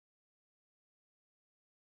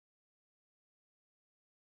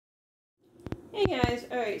Hey guys,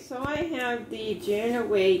 alright, so I have the June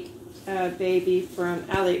Awake baby from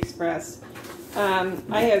AliExpress.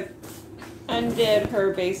 I have undid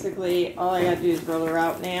her basically. All I gotta do is roll her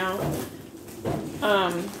out now.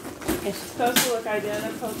 And she's supposed to look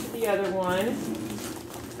identical to the other one.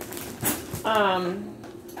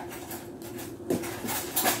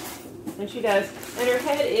 And she does. And her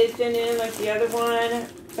head is done in like the other one,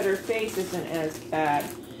 but her face isn't as bad.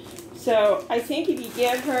 So I think if you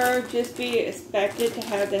get her, just be expected to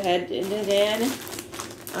have the head dented in.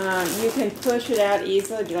 You can push it out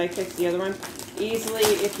easily, like I fixed the other one, easily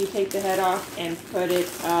if you take the head off and put it,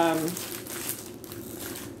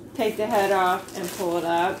 take the head off and pull it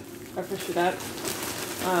up, or push it up.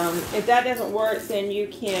 If that doesn't work, then you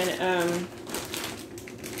can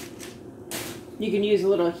use a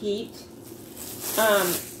little heat.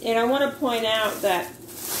 And I want to point out that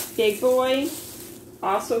Big Boy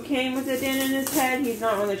also came with a dent in his head. He's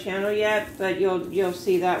not on the channel yet, but you'll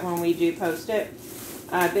see that when we do post it.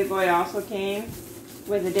 Big Boy also came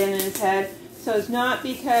with a dent in his head. So it's not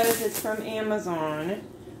because it's from Amazon.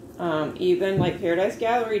 Even like Paradise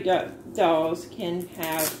Gallery dolls can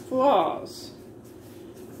have flaws.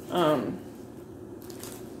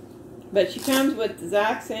 But she comes with the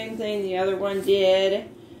exact same thing the other one did.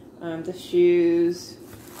 The shoes,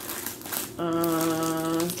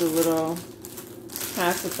 the little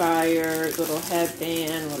pacifier, little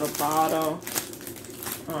headband, little bottle,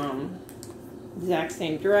 exact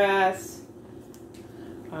same dress.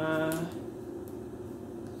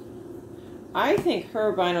 I think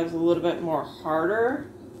her vinyl is a little bit more harder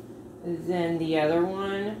than the other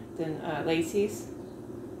one, than Lacey's.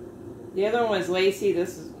 The other one was Lacey,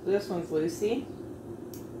 this one's Lucy.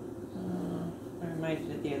 I might have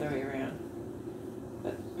did it the other way around.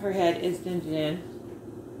 But her head is dented in,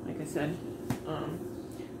 like I said.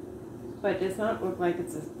 But it does not look like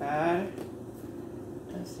it's as bad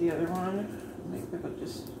as the other one. Maybe I'll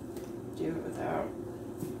just do it without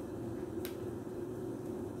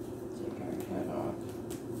taking her head off.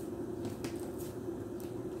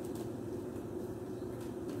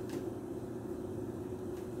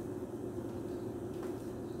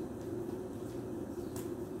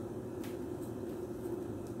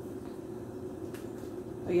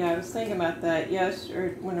 But yeah, I was thinking about that yesterday,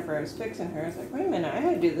 or whenever I was fixing her. I was like, wait a minute, I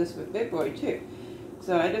had to do this with Big Boy too.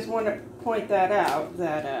 So I just want to point that out,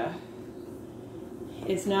 that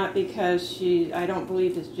it's not because I don't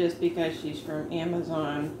believe it's just because she's from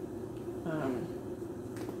Amazon.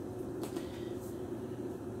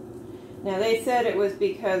 Now they said it was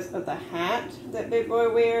because of the hat that Big Boy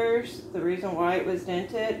wears, the reason why it was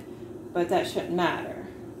dented, but that shouldn't matter.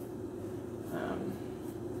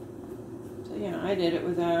 So you know, I did it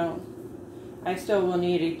without. I still will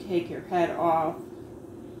need to take your head off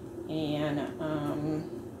and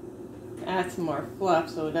add some more fluff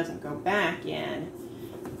so it doesn't go back in.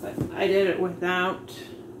 But I did it without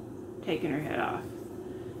taking her head off.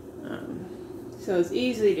 So it's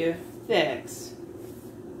easy to fix.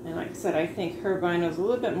 And like I said, I think her vinyl is a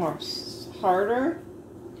little bit more harder.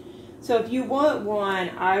 So if you want one,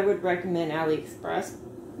 I would recommend AliExpress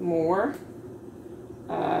more.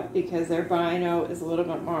 Because their vinyl is a little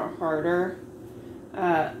bit more harder.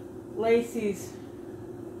 Lacey's,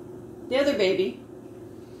 the other baby,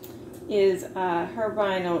 is her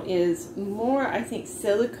vinyl is more, I think,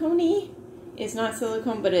 silicone-y. It's not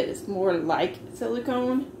silicone, but it's more like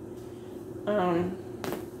silicone.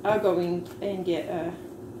 I'll go in and get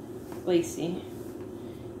Lacey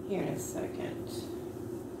here in a second.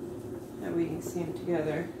 That we can see them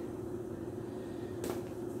together.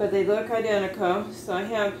 But they look identical, so I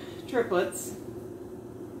have triplets.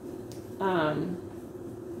 Now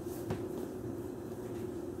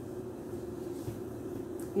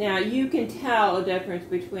you can tell a difference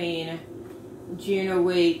between June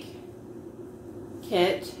Awake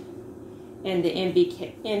kit and the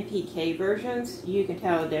NPK versions. You can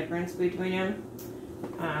tell a difference between them.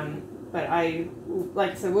 But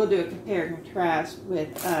like I said, we'll do a compare and contrast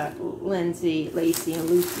with Lindsay, Lacey, and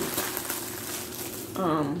Lucy.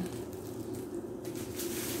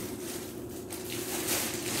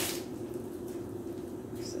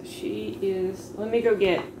 So she is, let me go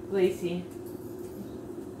get Lacey.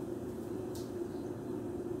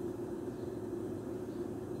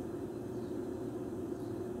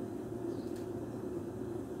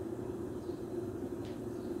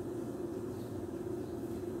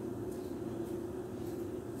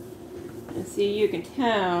 And see, you can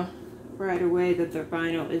tell right away that the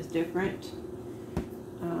vinyl is different.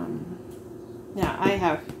 Now I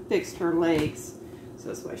have fixed her legs, so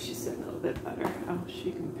that's why she's sitting a little bit better. Oh,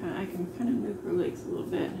 I can kind of move her legs a little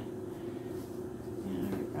bit. Yeah,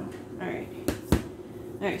 there we go. All right.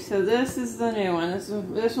 Alright, so this is the new one. This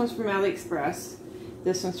one's from AliExpress.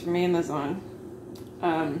 This one's from Amazon.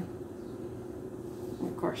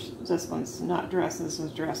 Of course, this one's not dress, this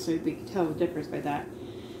one's dress, so we can tell the difference by that.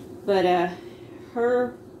 But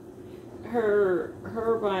her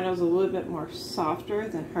vinyl's a little bit more softer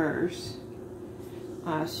than hers.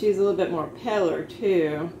 She's a little bit more paler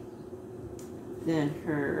too than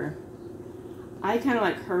her. I kind of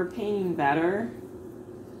like her painting better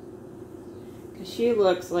because she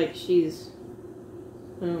looks like she's,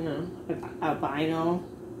 I don't know, a vinyl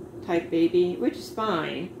type baby, which is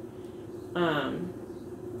fine.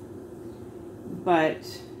 But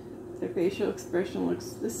the facial expression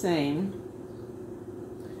looks the same.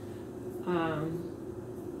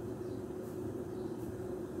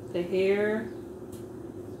 The hair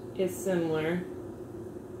is similar.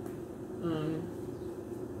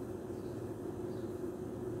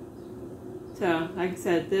 So, like I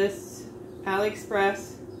said, this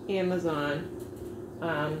AliExpress, Amazon.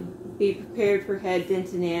 Be prepared for head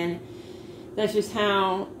denting in. That's just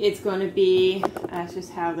how it's going to be. That's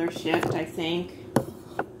just how they're shipped, I think.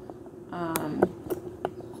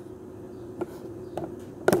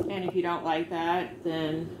 And if you don't like that,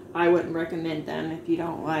 then I wouldn't recommend them if you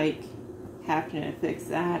don't like having to fix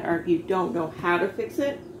that, or if you don't know how to fix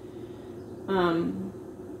it.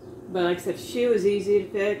 But like I said, she was easy to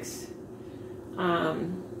fix.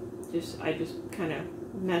 I just kind of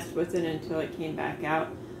messed with it until it came back out.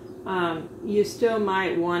 You still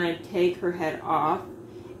might want to take her head off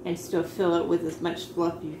and still fill it with as much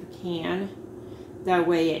fluff as you can. That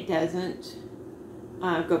way it doesn't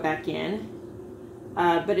go back in.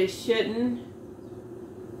 But it shouldn't,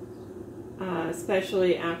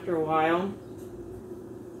 especially after a while.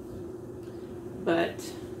 But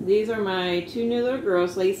these are my two new little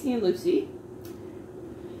girls, Lacey and Lucy.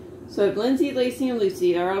 So I have Lindsay, Lacey, and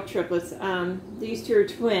Lucy. They're all triplets. These two are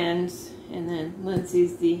twins, and then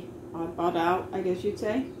Lindsay's the oddball out, I guess you'd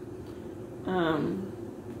say.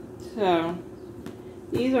 So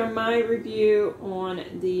these are my review on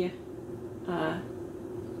the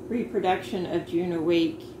reproduction of June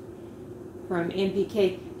Awake from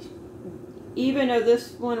NPK. Even though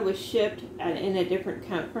this one was shipped in a different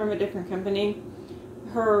from a different company,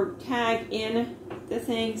 her tag in the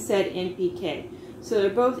thing said NPK. So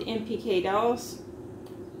they're both NPK dolls.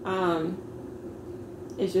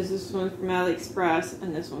 It's just this one's from AliExpress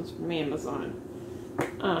and this one's from Amazon.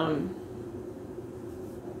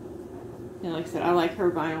 And like I said, I like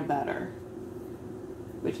her vinyl better,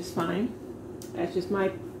 which is fine. That's just my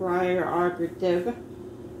prerogative.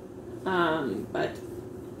 But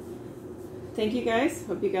thank you guys.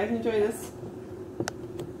 Hope you guys enjoy this.